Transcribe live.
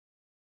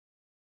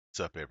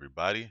up,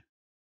 everybody?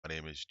 My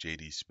name is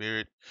JD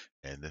Spirit,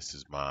 and this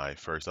is my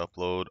first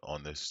upload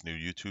on this new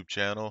YouTube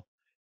channel.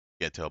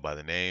 You can't tell by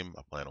the name.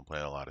 I plan on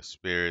playing a lot of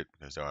Spirit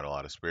because there aren't a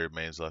lot of Spirit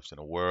mains left in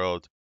the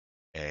world.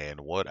 And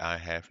what I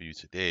have for you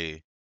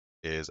today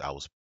is I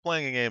was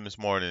playing a game this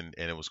morning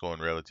and it was going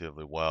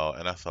relatively well,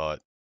 and I thought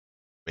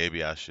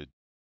maybe I should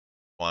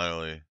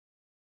finally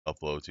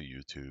upload to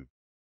YouTube.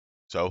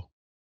 So,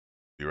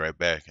 be right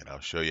back and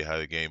I'll show you how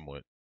the game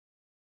went.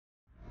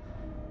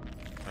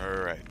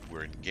 Alright,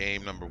 we're in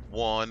game number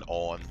 1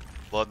 on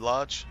Blood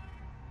Lodge.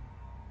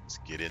 Let's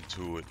get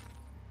into it.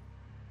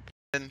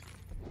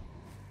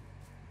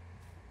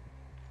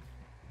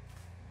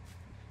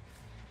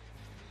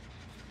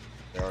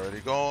 They're already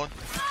going.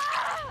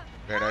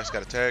 Very nice,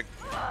 got a tag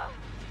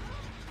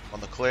on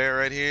the Claire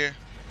right here.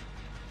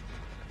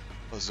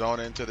 We'll zone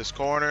into this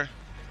corner.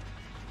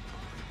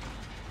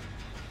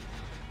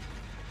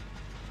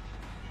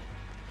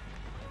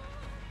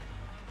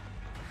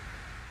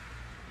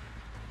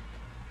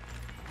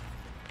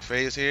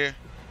 Phase here.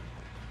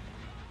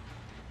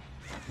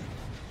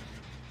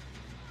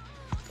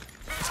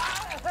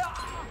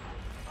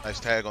 Nice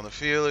tag on the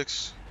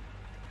Felix.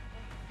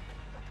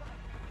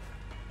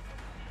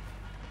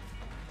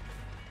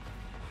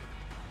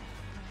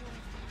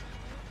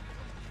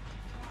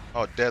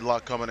 Oh,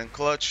 deadlock coming in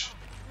clutch.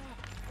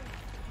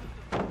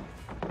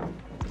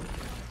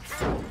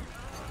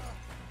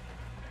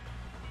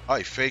 Oh,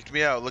 he faked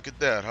me out. Look at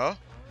that, huh?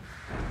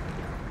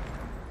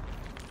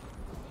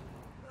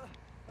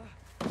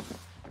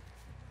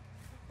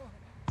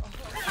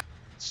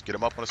 Let's get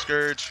him up on a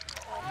Scourge.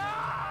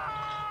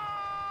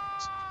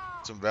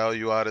 Some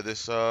value out of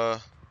this.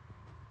 Oh,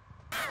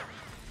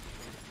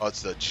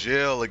 it's the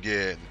Jill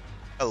again.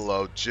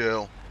 Hello,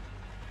 Jill.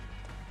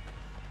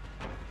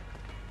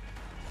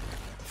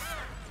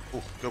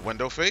 Ooh, good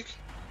window fake.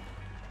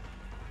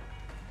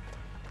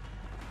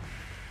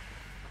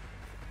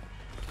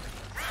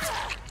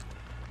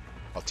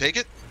 I'll take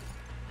it.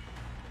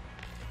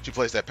 She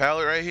plays that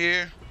pallet right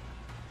here.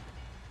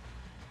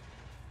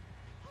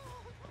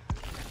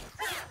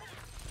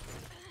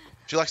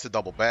 She likes to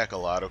double back a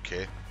lot,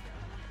 okay.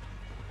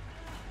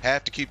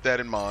 Have to keep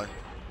that in mind.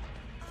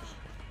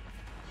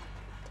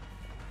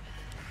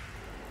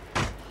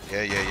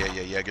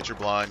 Yeah. Get your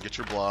blind, get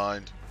your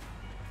blind.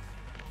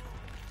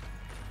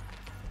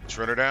 Let's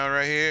run her down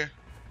right here.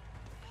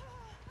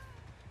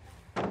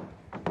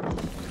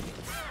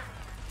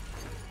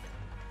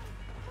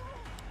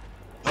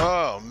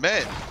 Oh,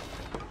 man.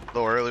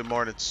 Little early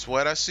morning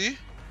sweat, I see.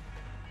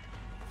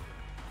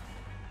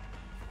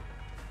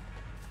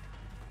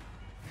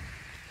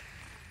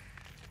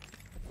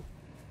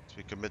 So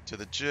we commit to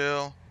the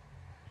Jill.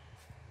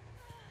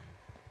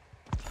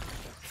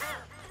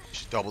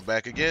 She doubled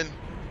back again.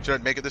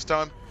 Should I make it this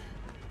time?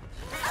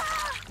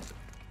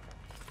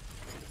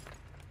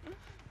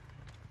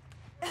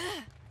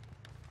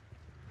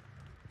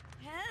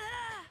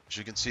 As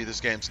you can see, this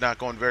game's not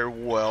going very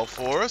well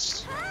for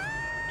us.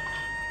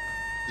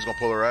 He's gonna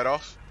pull her right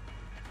off.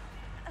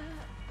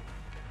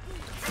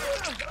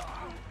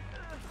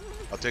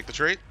 I'll take the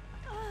trait.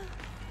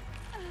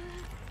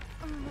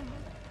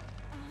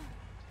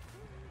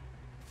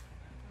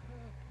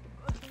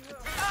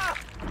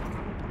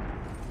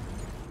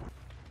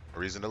 A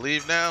reason to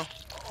leave now.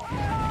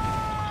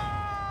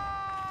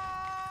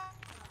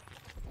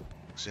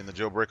 Seeing the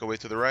Joe break away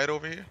to the right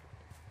over here.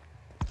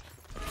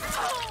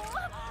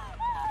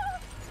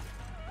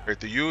 Right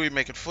to Yui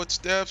making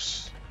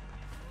footsteps.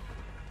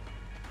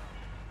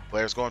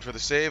 Player's going for the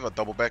save. I'll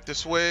double back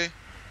this way.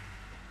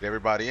 Get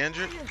everybody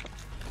injured.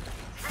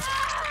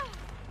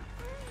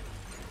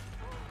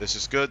 This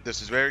is good.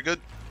 This is very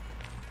good.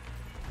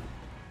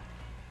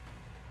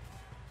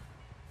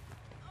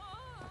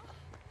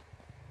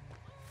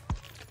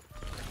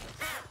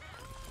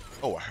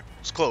 Oh,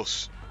 it's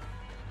close.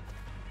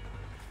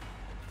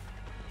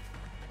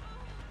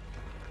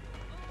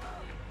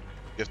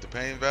 Gift the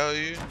pain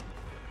value.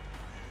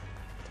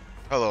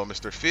 Hello,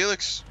 Mr.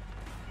 Felix.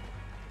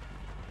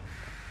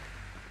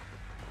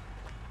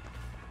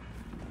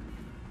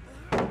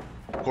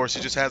 Of course,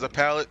 he just has a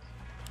pallet.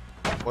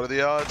 What are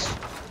the odds?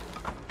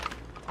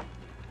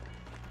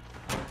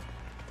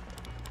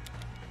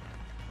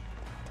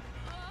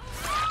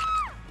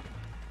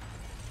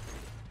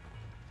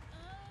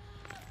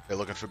 They're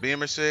looking for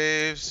beamer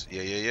saves.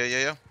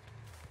 Yeah.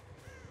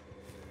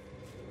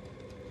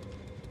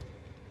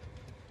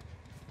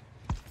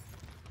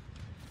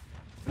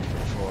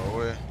 Far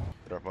away.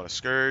 Get up on a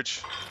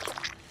Scourge.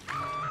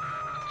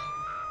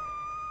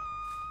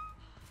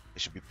 They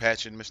should be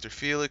patching Mr.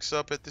 Felix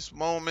up at this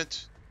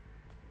moment.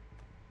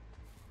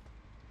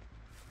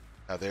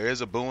 Now there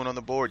is a boon on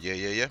the board. Yeah.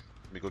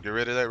 Let me go get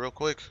rid of that real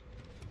quick.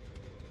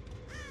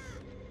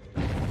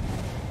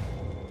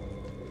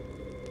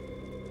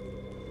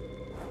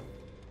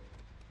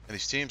 And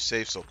these teams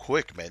save so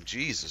quick, man.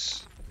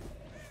 Jesus.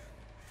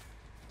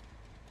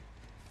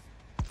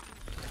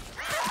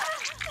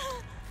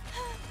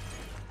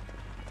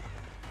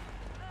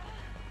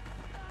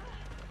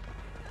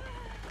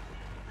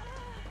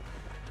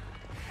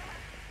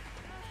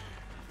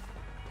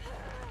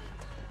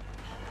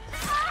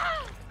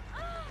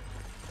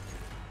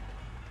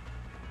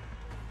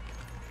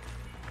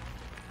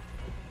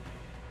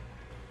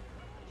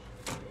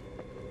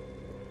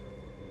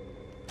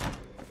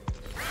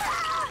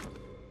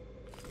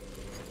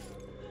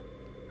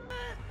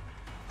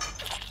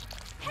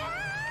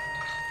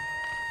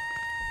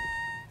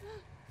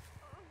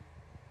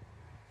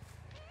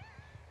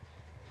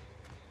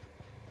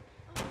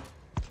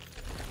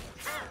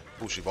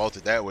 Oh, she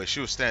vaulted that way. She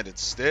was standing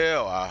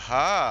still.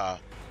 Aha.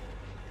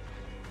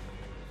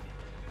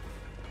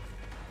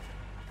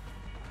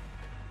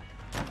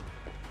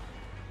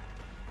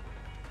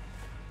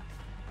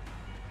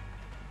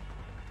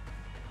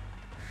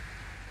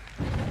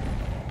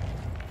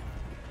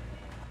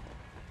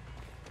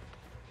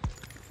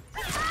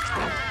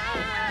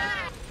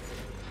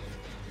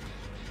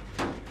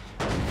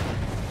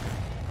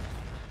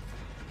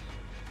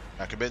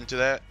 Not committing to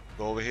that.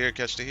 Go over here,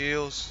 catch the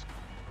heals.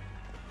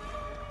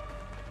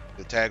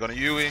 The tag on a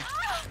Yui.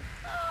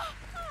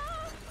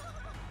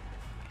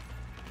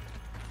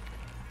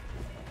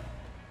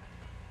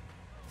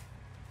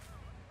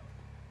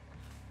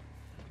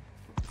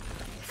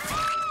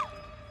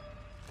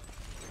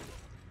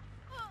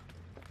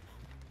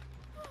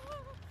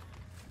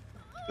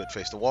 Good,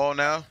 face the wall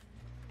now.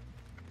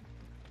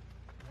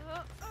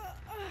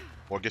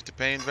 More gifted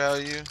pain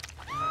value.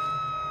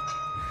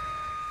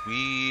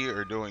 We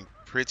are doing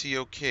pretty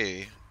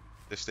okay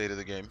this state of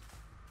the game.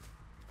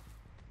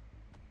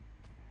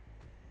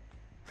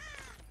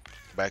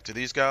 Back to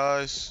these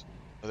guys.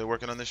 Are they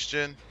working on this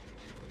Jin?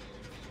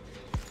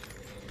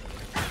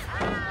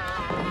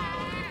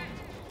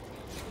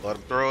 Let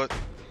him throw it.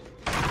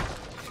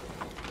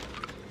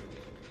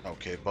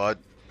 Okay, bud.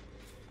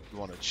 You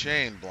want a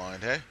chain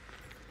blind, hey?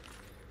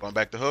 Going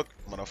back to Hook.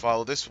 I'm gonna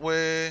follow this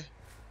way.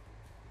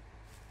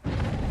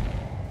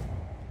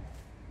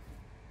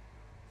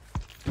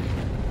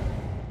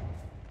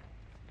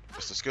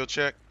 Just a skill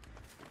check.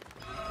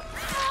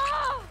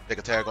 Take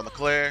a tag on the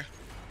Claire.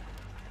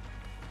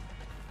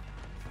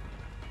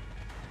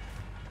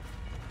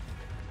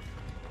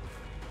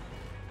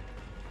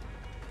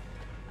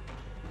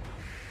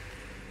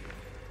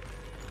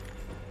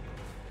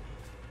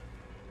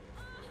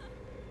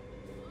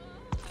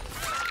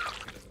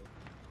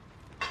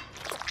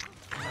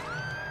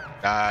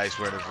 Nice,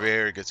 we're in a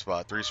very good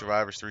spot. 3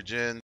 survivors, 3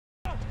 Jins.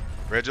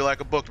 Read you like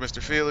a book,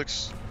 Mr.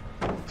 Felix.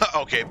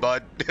 Okay,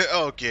 bud.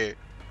 Okay.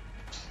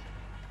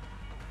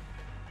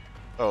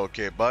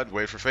 Okay, bud.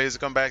 Wait for FaZe to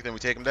come back, then we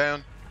take him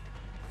down.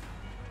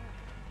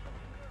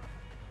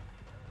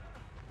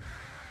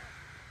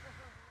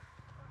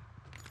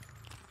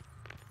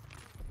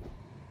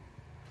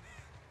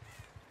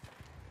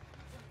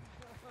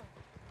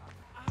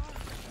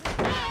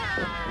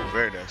 Ooh,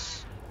 very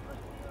nice.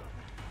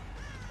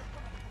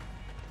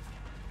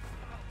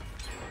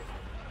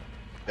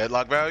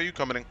 Deadlock value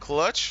coming in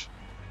clutch.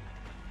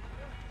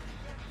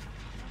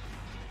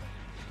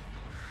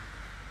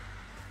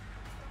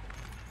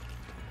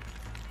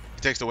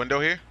 He takes the window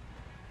here.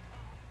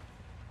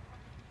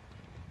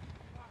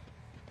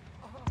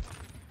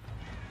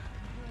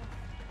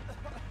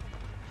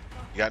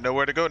 You got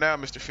nowhere to go now,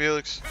 Mr.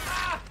 Felix.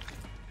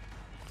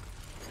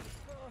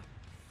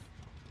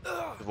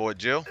 Avoid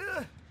Jill.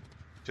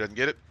 She doesn't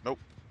get it. Nope.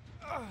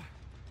 Get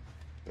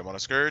him on a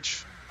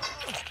Scourge.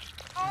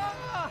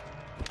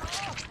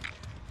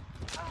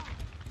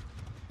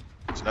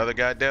 There's another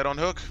guy dead on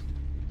Hook.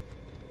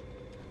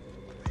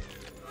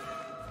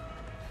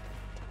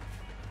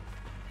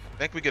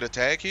 Think we get a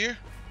tag here?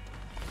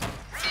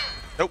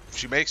 Nope,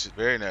 she makes it.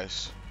 Very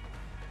nice.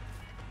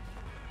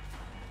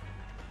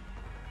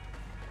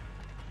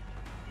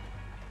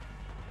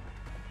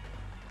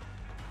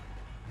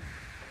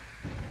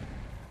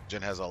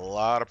 Jin has a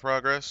lot of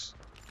progress.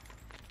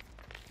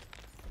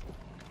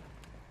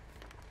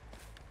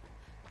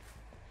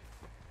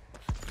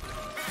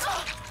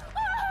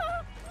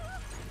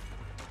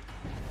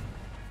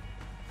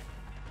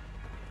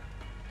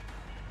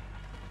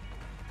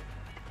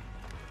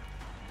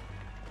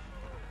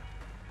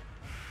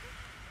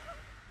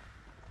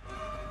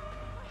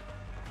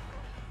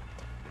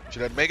 She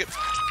doesn't make it.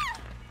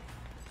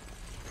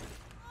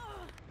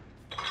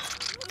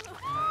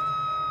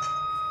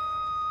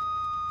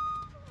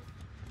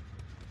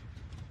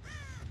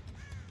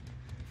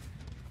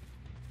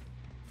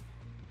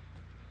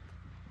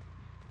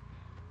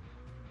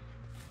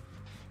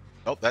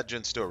 Oh, that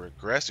Jin's still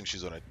regressing.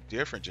 She's on a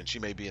different Jin. She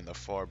may be in the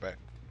far back.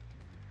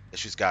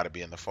 She's got to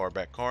be in the far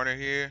back corner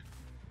here.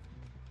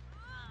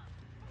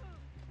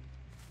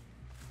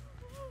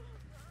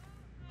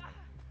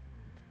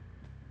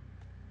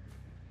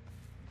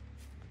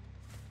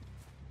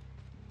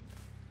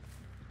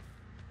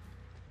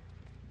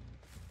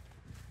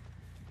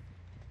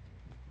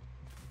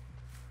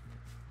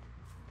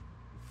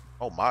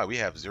 Oh my, we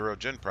have 0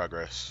 Jin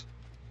progress.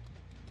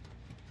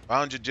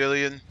 Found you,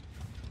 Jillian.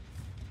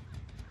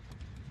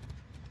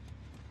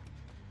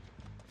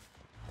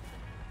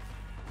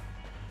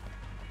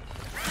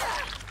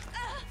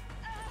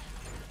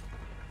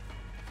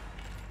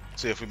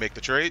 See if we make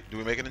the trade. Do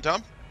we make it in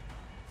time?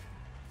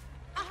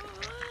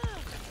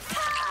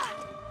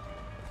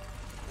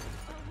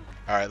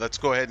 Alright, let's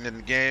go ahead and end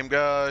the game,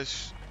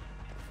 guys.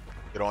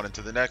 Get on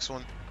into the next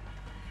one.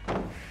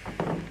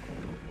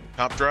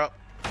 Comp drop.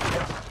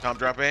 Comp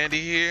drop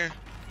Andy here.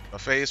 A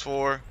phase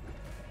 4.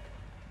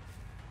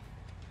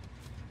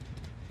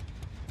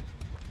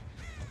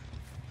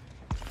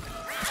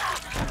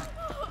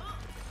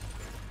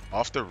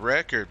 Off the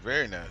record.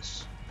 Very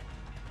nice.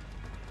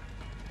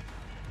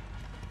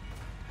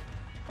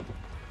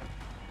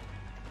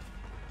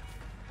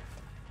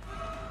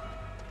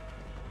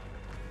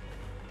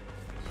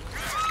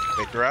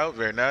 Knocked her out.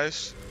 Very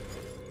nice.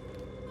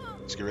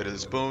 Let's get rid of the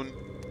spoon.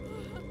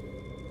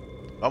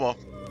 Come on.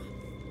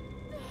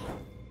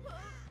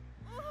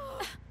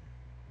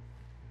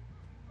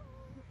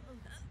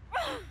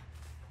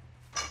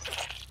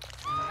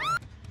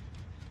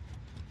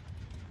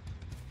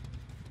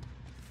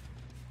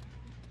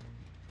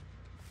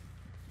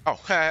 Oh,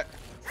 hat.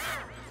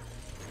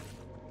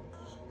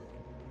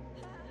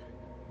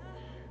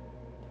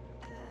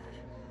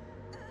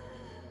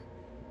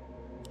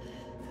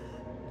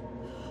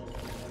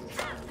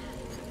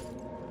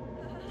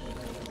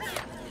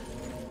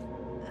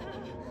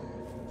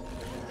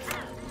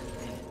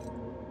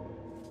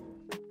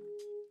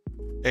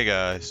 Hey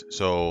guys,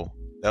 so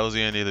that was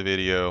the end of the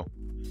video.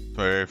 It's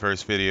my very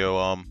first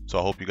video. So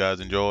I hope you guys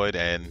enjoyed,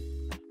 and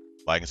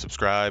like and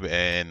subscribe,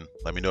 and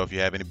let me know if you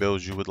have any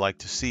builds you would like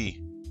to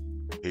see.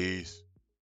 Peace.